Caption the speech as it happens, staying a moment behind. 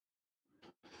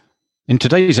In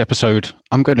today's episode,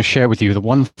 I'm going to share with you the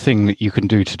one thing that you can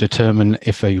do to determine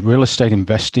if a real estate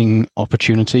investing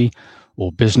opportunity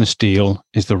or business deal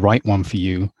is the right one for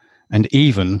you, and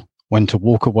even when to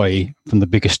walk away from the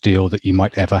biggest deal that you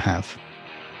might ever have.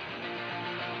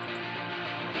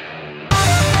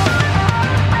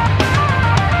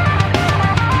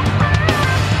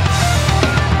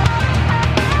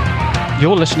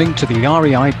 You're listening to the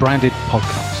REI branded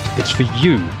podcast. It's for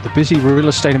you, the busy real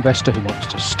estate investor who wants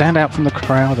to stand out from the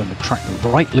crowd and attract the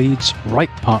right leads, right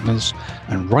partners,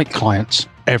 and right clients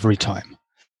every time.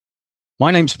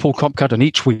 My name's Paul Copcutt, and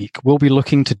each week we'll be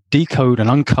looking to decode and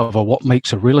uncover what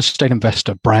makes a real estate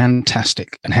investor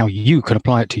brandtastic and how you can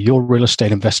apply it to your real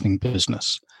estate investing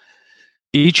business.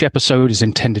 Each episode is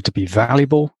intended to be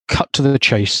valuable, cut to the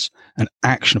chase, and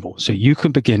actionable so you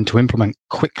can begin to implement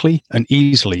quickly and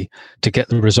easily to get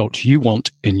the results you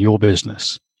want in your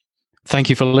business.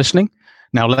 Thank you for listening.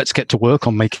 Now let's get to work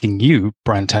on making you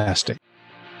brandtastic.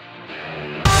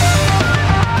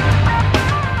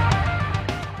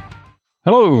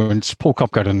 Hello, it's Paul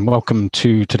Copcutt, and welcome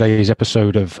to today's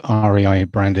episode of REI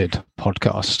Branded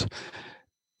Podcast.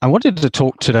 I wanted to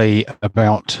talk today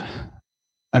about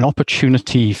an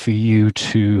opportunity for you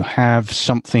to have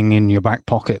something in your back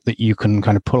pocket that you can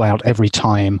kind of pull out every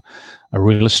time a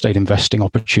real estate investing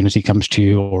opportunity comes to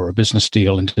you or a business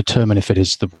deal, and determine if it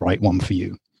is the right one for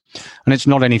you. And it's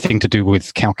not anything to do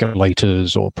with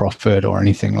calculators or profit or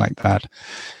anything like that.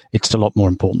 It's a lot more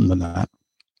important than that.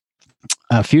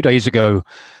 A few days ago,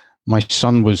 my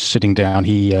son was sitting down.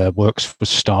 He works for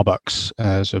Starbucks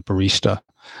as a barista,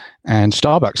 and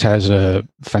Starbucks has a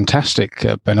fantastic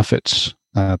benefits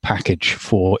package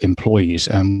for employees.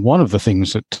 And one of the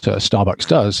things that Starbucks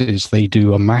does is they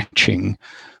do a matching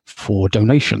for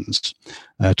donations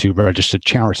to registered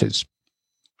charities.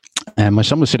 And my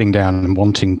son was sitting down and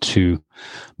wanting to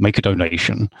make a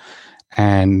donation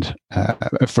and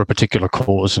for a particular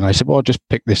cause. And I said, well, just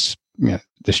pick this,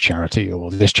 this charity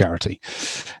or this charity.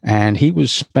 And he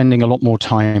was spending a lot more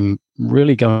time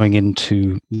really going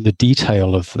into the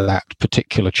detail of that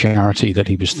particular charity that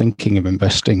he was thinking of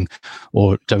investing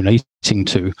or donating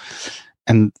to.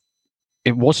 And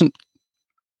it wasn't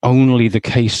only the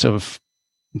case of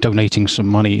donating some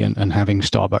money and having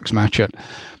Starbucks match it.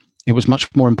 It was much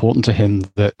more important to him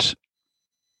that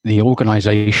the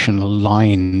organization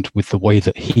aligned with the way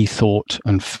that he thought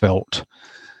and felt.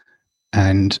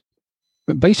 And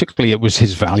basically, it was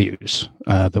his values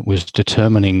that was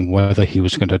determining whether he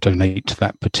was going to donate to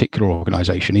that particular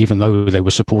organization, even though they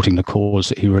were supporting the cause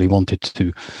that he really wanted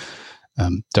to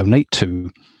donate to.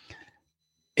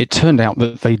 It turned out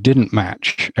that they didn't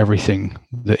match everything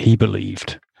that he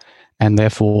believed, and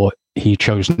therefore he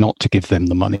chose not to give them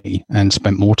the money and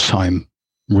spent more time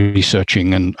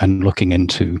researching and looking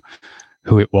into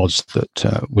who it was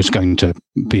that was going to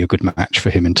be a good match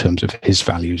for him in terms of his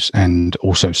values and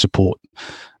also support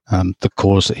the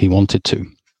cause that he wanted to.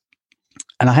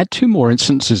 And I had two more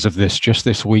instances of this just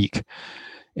this week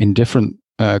in different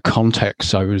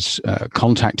contexts. I was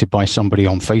contacted by somebody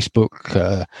on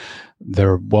Facebook.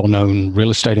 They're a well-known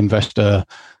real estate investor,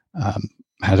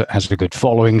 has a good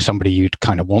following, somebody you'd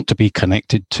kind of want to be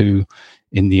connected to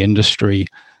in the industry.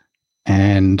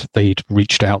 And they'd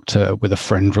reached out with a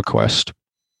friend request.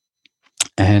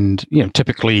 And,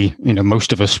 typically,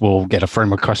 most of us will get a friend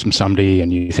request from somebody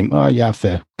and you think, oh, yeah, if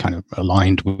they're kind of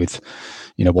aligned with,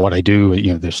 what I do,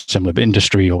 there's similar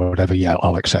industry or whatever, yeah,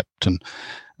 I'll accept. And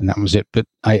that was it. But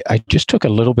I just took a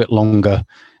little bit longer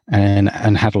and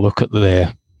had a look at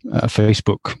their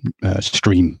Facebook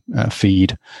stream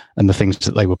feed and the things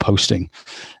that they were posting.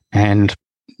 And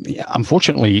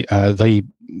unfortunately, they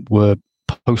were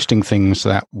posting things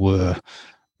that were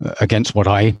against what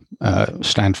I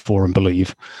stand for and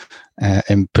believe,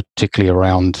 and particularly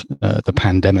around the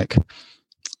pandemic.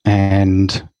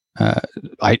 And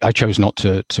I chose not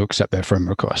to accept their friend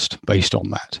request based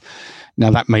on that. Now,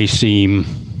 that may seem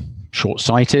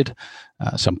short-sighted.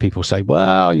 Some people say,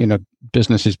 well,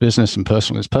 business is business and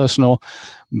personal is personal,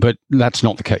 but that's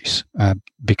not the case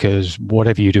because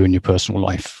whatever you do in your personal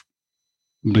life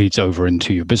bleeds over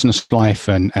into your business life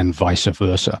and vice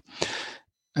versa.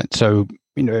 And so,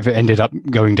 if it ended up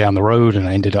going down the road and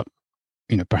I ended up,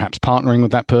 perhaps partnering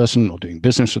with that person or doing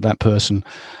business with that person,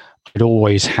 I'd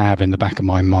always have in the back of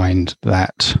my mind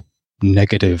that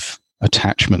negative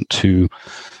attachment to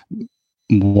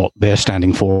what they're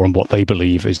standing for and what they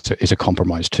believe is a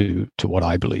compromise to what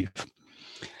I believe.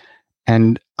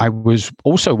 And I was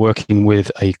also working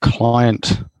with a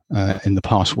client in the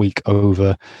past week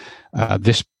over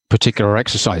this particular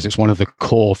exercise. It's one of the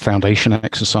core foundation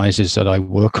exercises that I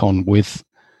work on with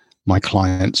my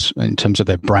clients in terms of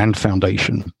their brand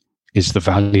foundation. is the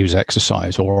values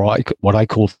exercise, or what I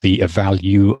call the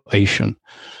evaluation.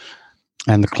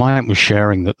 And the client was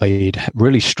sharing that they'd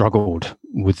really struggled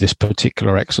with this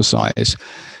particular exercise.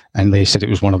 And they said it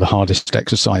was one of the hardest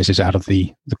exercises out of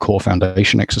the core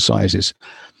foundation exercises.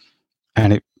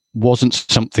 And it wasn't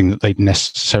something that they'd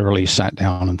necessarily sat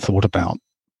down and thought about,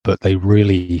 but they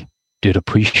really did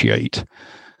appreciate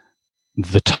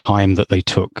the time that they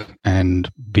took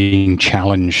and being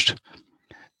challenged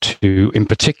to, in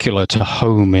particular, to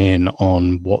home in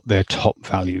on what their top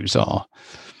values are.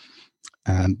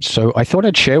 So I thought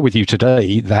I'd share with you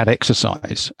today that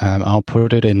exercise. I'll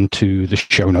put it into the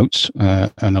show notes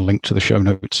and a link to the show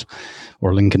notes,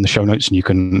 or a link in the show notes, and you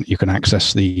can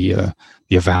access the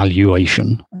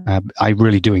evaluation. I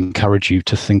really do encourage you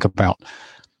to think about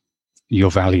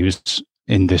your values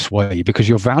in this way, because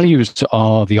your values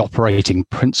are the operating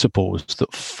principles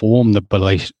that form the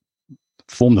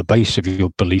base of your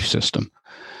belief system.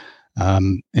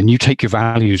 And you take your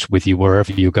values with you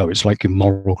wherever you go. It's like your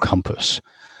moral compass.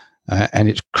 And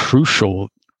it's crucial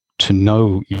to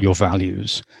know your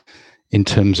values in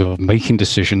terms of making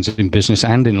decisions in business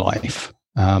and in life,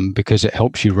 because it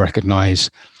helps you recognize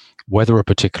whether a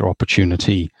particular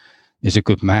opportunity is a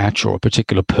good match or a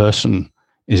particular person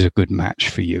is a good match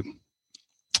for you.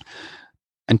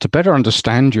 And to better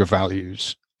understand your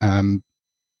values,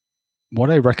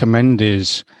 what I recommend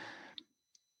is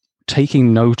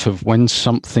taking note of when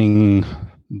something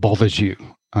bothers you.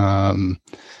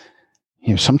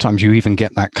 Sometimes you even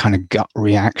get that kind of gut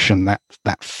reaction, that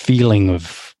feeling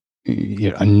of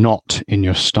a knot in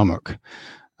your stomach,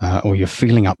 or you're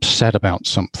feeling upset about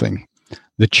something.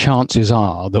 The chances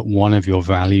are that one of your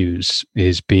values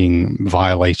is being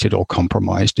violated or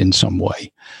compromised in some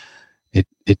way.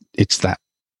 It's that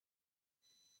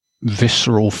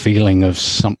visceral feeling of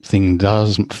something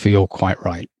doesn't feel quite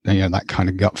right, that kind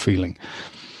of gut feeling.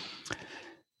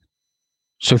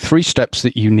 So 3 steps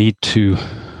that you need to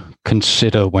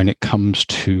consider when it comes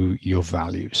to your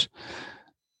values.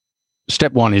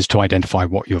 Step 1 is to identify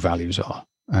what your values are.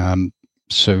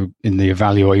 So in the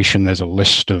evaluation, there's a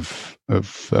list of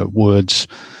words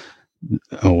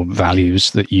or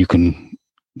values that you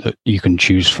can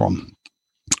choose from.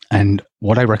 And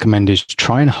what I recommend is to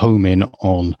try and home in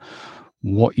on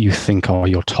what you think are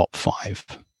your top 5.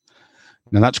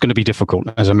 Now, that's going to be difficult.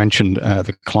 As I mentioned,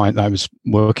 the client that I was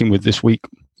working with this week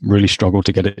really struggled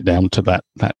to get it down to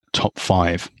that top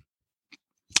 5.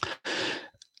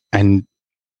 And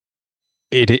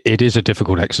it is a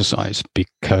difficult exercise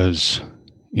because,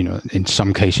 in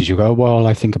some cases you go, well,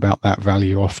 I think about that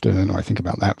value often, or I think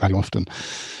about that value often.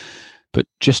 But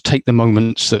just take the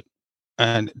moments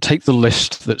and take the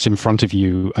list that's in front of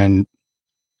you and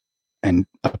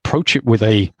approach it with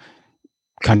a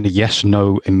kind of yes,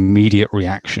 no, immediate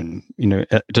reaction.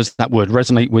 Does that word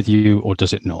resonate with you or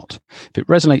does it not? If it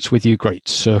resonates with you, great,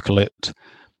 circle it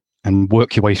and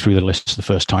work your way through the list the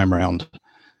first time around.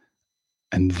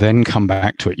 And then come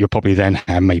back to it. You'll probably then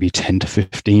have maybe 10 to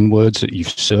 15 words that you've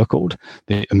circled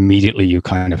that immediately you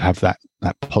kind of have that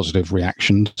positive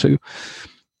reaction to.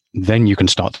 Then you can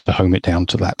start to home it down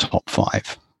to that top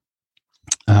 5.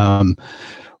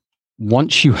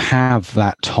 Once you have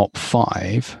that top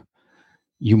 5,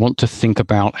 you want to think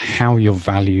about how your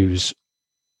values,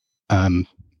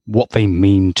 what they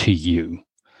mean to you.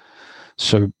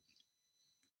 So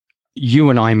you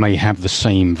and I may have the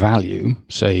same value,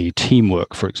 say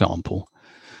teamwork, for example,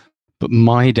 but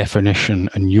my definition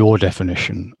and your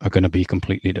definition are going to be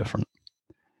completely different.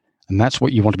 And that's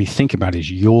what you want to be thinking about, is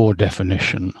your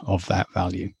definition of that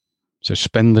value. So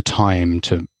spend the time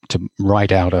to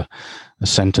write out a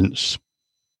sentence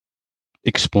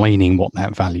explaining what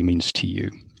that value means to you.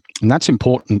 And that's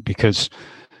important because,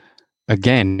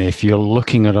 again, if you're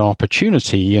looking at an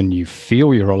opportunity and you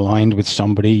feel you're aligned with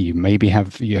somebody, you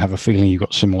have a feeling you've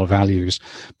got similar values,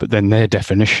 but then their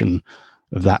definition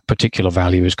of that particular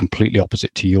value is completely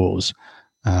opposite to yours,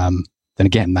 then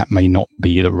again, that may not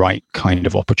be the right kind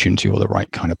of opportunity or the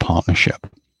right kind of partnership.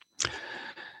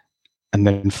 And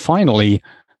then finally,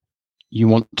 you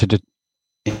want to,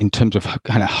 in terms of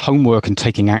kind of homework and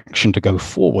taking action to go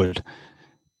forward,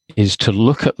 is to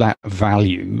look at that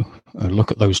value, look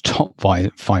at those top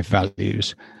 5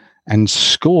 values and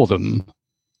score them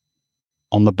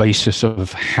on the basis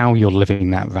of how you're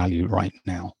living that value right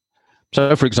now.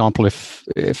 So, for example, if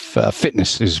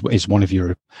fitness is one of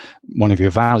your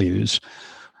values,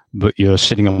 but you're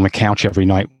sitting on the couch every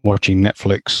night watching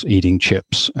Netflix, eating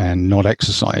chips, and not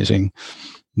exercising,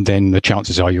 then the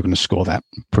chances are you're going to score that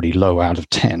pretty low out of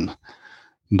 10.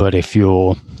 But if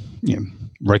you're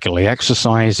regularly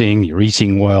exercising, you're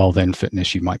eating well, then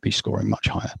fitness you might be scoring much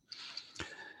higher.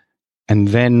 And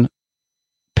then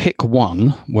pick one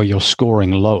where you're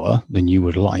scoring lower than you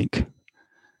would like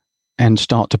and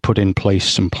start to put in place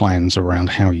some plans around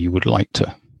how you would like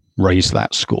to raise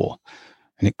that score.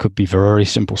 And it could be very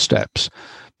simple steps,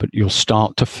 but you'll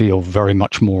start to feel very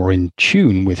much more in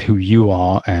tune with who you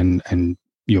are and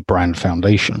your brand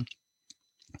foundation.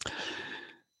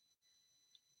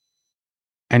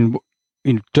 And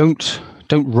don't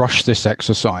rush this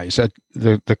exercise.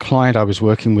 The client I was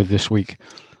working with this week,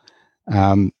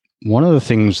 one of the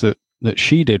things that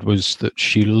she did was that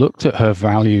she looked at her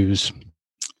values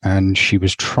and she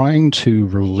was trying to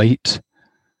relate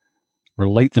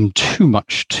them too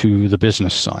much to the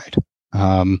business side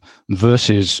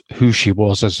versus who she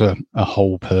was as a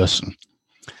whole person.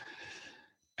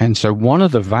 And so one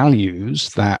of the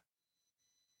values that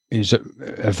is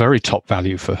a very top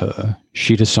value for her,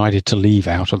 she decided to leave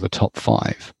out of the top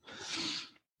 5.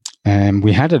 And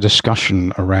we had a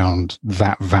discussion around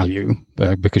that value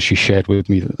because she shared with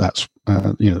me that that's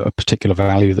a particular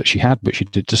value that she had, but she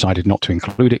decided not to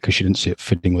include it because she didn't see it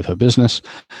fitting with her business.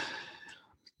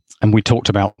 And we talked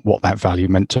about what that value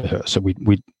meant to her. So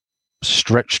we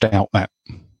stretched out that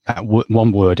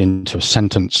one word into a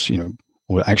sentence,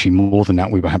 or actually more than that.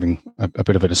 We were having a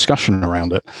bit of a discussion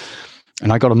around it.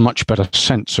 And I got a much better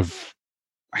sense of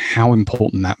how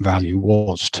important that value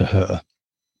was to her.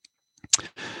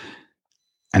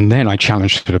 And then I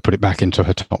challenged her to put it back into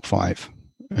her top 5.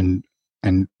 And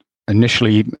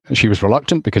initially she was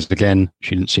reluctant because, again,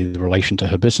 she didn't see the relation to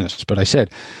her business. But I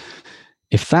said,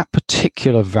 if that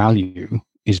particular value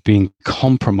is being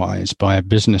compromised by a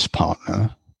business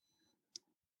partner,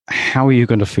 how are you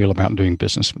going to feel about doing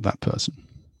business with that person?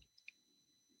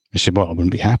 She said, well, I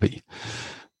wouldn't be happy.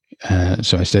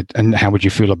 So I said, and how would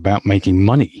you feel about making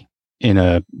money in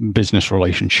a business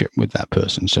relationship with that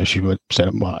person? So she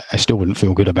said, well, I still wouldn't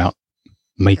feel good about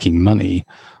making money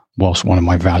whilst one of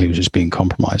my values is being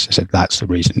compromised. I said, that's the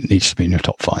reason it needs to be in your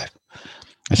top 5.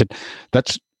 I said,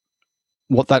 that's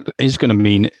what that is going to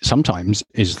mean sometimes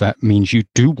is that means you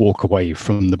do walk away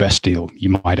from the best deal you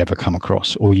might ever come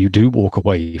across, or you do walk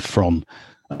away from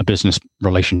a business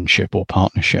relationship or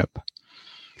partnership.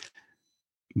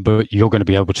 But you're going to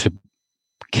be able to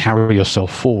carry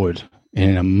yourself forward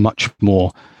in a much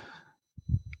more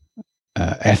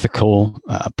ethical,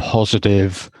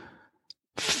 positive,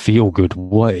 feel-good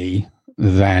way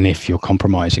than if you're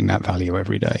compromising that value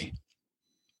every day.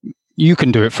 You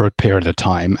can do it for a period of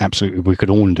time. Absolutely. We could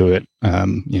all do it.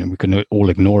 We can all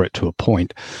ignore it to a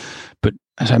point. But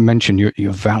as I mentioned,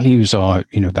 your values are,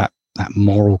 that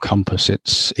moral compass.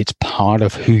 It's part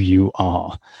of who you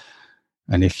are.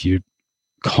 And if you're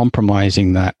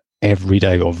compromising that every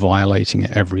day or violating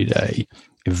it every day,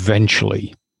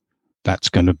 eventually that's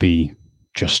going to be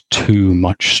just too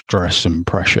much stress and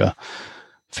pressure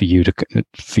for you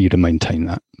to maintain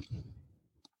that.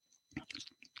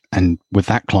 And with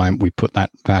that client, we put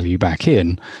that value back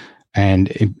in,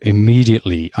 and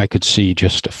immediately I could see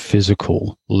just a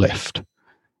physical lift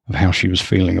of how she was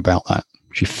feeling about that.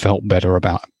 She felt better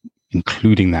about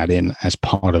including that in as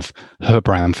part of her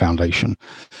brand foundation,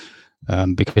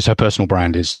 because her personal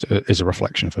brand is a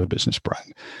reflection of her business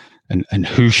brand, and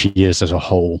who she is as a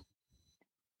whole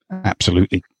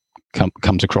absolutely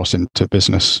comes across into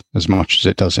business as much as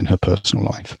it does in her personal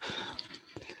life.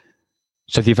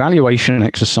 So the evaluation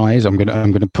exercise, I'm going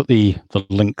to put the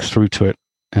link through to it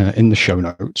in the show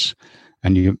notes,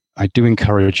 and I do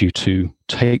encourage you to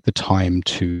take the time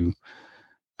to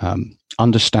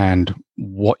understand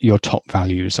what your top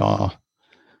values are,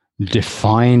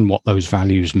 define what those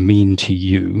values mean to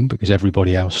you, because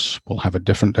everybody else will have a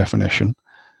different definition,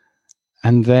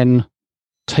 and then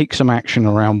take some action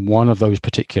around one of those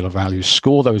particular values,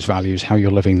 score those values, how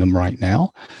you're living them right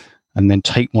now, and then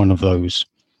take one of those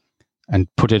and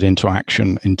put it into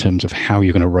action in terms of how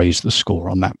you're going to raise the score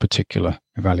on that particular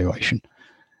evaluation.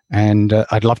 And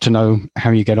I'd love to know how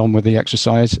you get on with the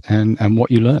exercise and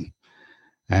what you learn.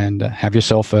 And have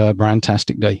yourself a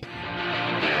brandtastic day.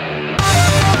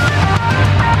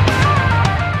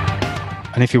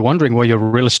 And if you're wondering where your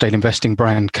real estate investing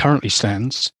brand currently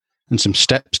stands and some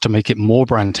steps to make it more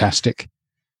brandtastic,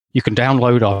 you can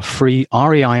download our free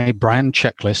REI brand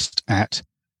checklist at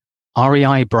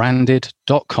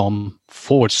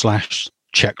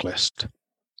reibranded.com/checklist.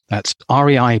 That's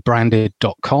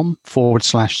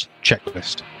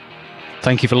reibranded.com/checklist.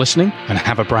 Thank you for listening and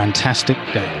have a brandtastic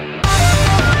day.